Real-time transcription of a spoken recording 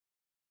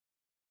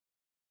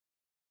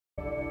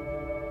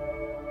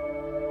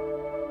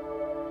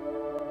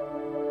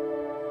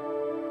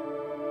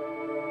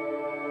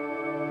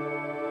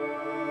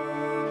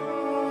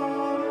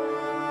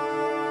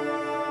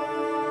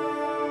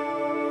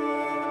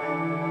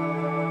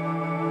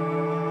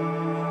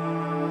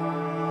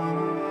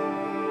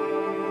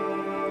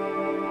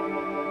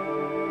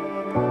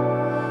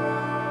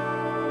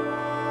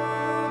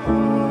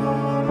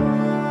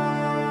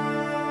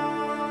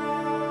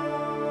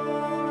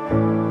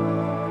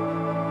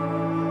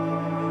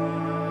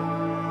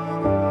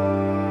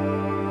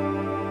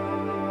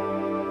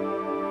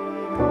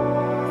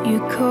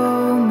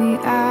call me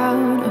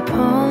out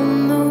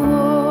upon the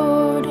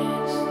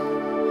waters,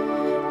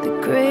 the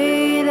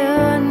great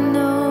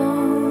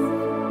unknown,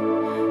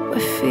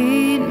 where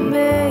feet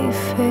may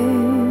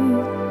fail,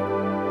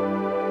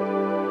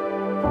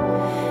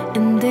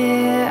 and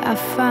there I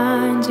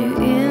find you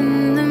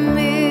in the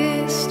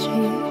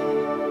mystery,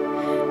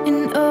 in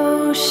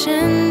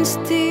oceans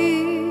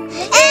deep.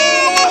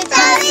 Él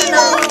está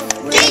vivo,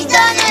 Cristo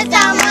no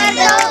está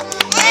muerto,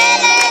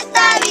 Él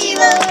está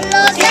vivo,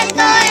 lo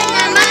siento en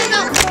la mano,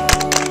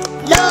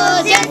 lo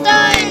siento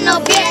en los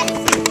pies,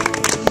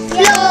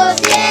 lo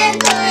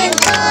siento en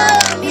todo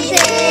mi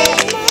ser.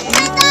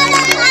 Estoy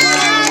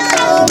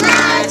llamando,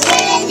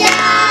 marchen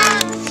ya,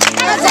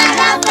 hasta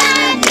la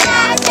patria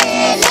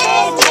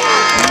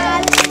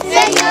celestial.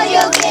 Señor,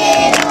 yo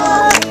quiero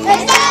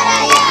estar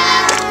allá,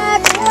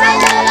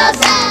 cuando los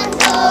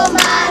santos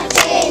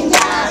marchen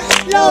ya.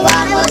 Lo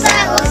vamos a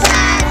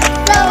gozar,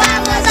 lo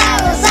vamos a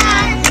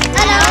gozar,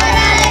 a la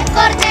hora del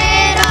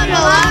Cordero lo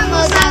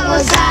vamos a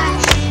gozar,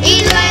 y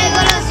luego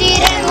nos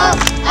iremos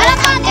a la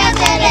patria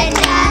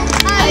celestial,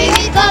 a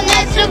vivir con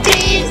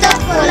Jesucristo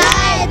por la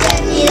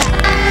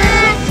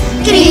eternidad.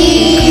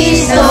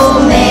 Cristo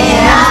me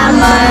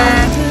ama,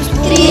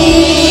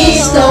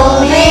 Cristo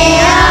me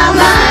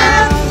ama,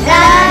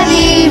 la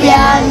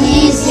Biblia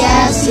dice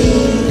así.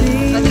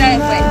 Otra vez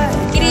pues.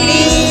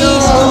 Cristo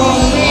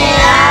me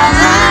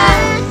ama,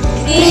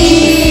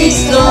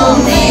 Cristo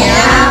me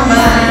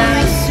ama,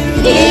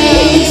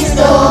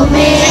 Cristo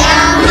me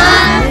ama,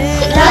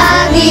 la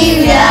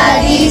Biblia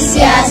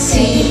dice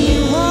así.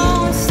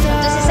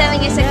 Entonces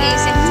saben esa que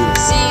dice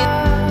sí.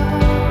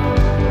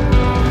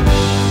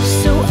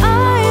 So I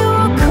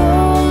will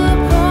call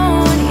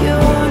upon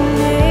your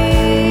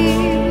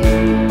name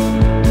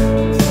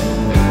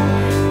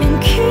and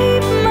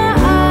keep my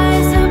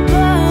eyes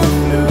above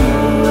the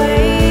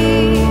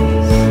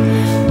waves.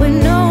 When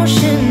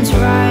oceans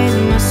rise,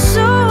 my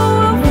soul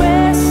will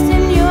rest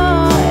in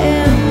your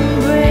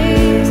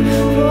embrace.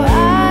 For I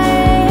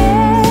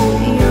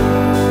am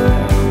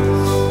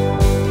yours,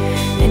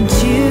 and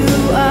you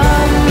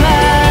are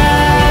mine,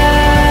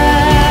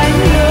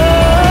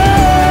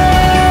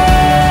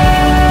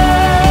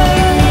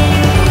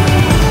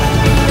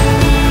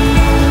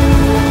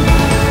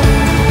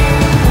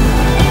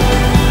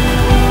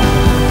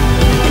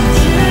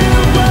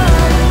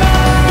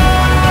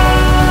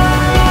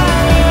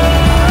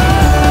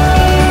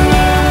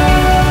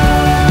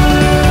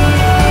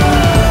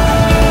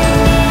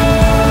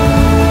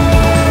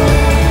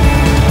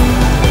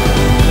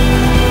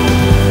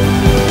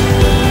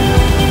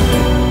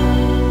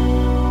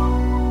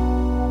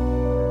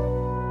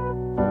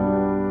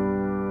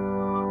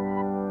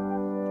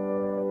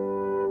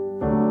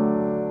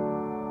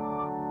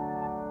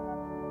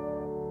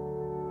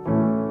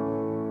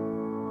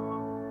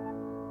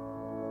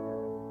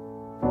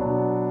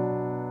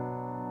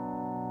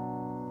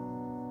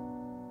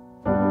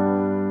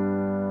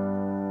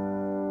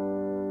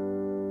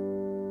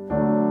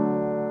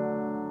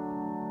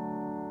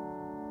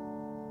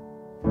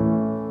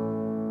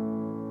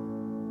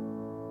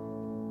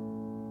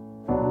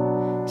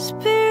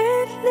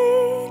 Spirit,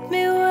 lead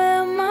me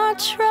where my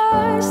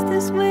trust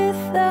is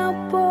without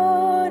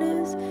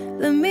borders.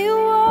 Let me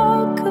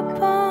walk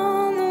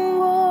upon the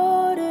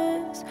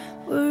waters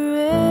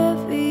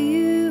wherever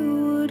you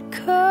would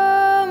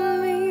call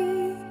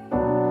me.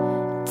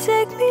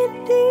 Take me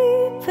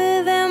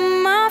deeper than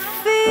my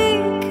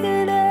feet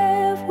could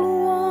ever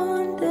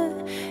wander,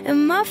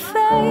 and my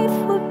faith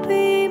would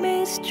be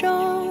made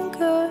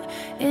stronger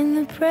in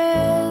the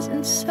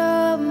presence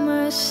of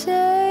my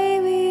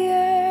Savior.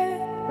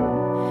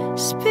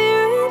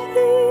 Spirit,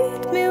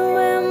 lead me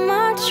where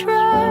my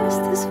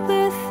trust is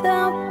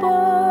without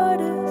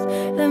borders.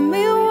 Let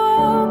me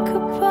walk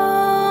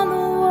upon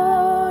the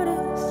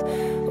waters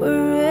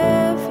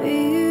wherever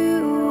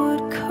you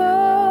would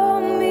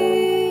call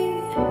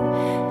me.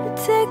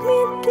 Take me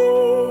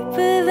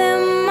deeper than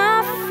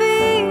my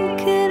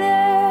feet could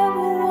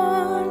ever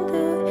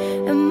wander,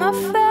 and my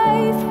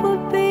faith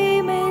would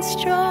be made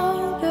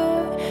stronger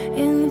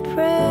in the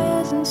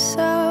presence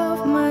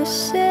of my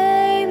Savior.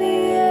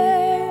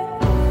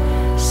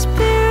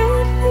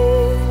 Spirit,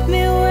 lead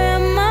me where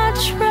my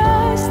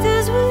trust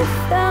is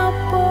without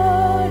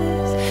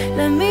borders.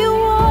 Let me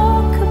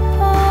walk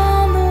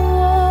upon the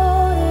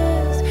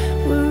waters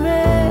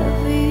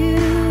wherever you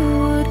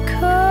would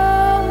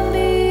call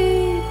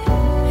me.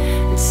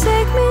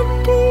 Take me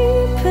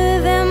deeper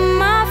than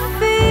my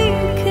feet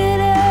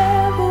could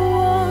ever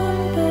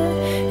wander,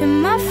 and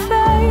my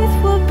faith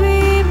will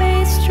be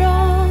made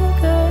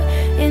stronger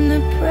in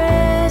the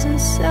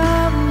presence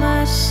of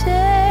my Savior.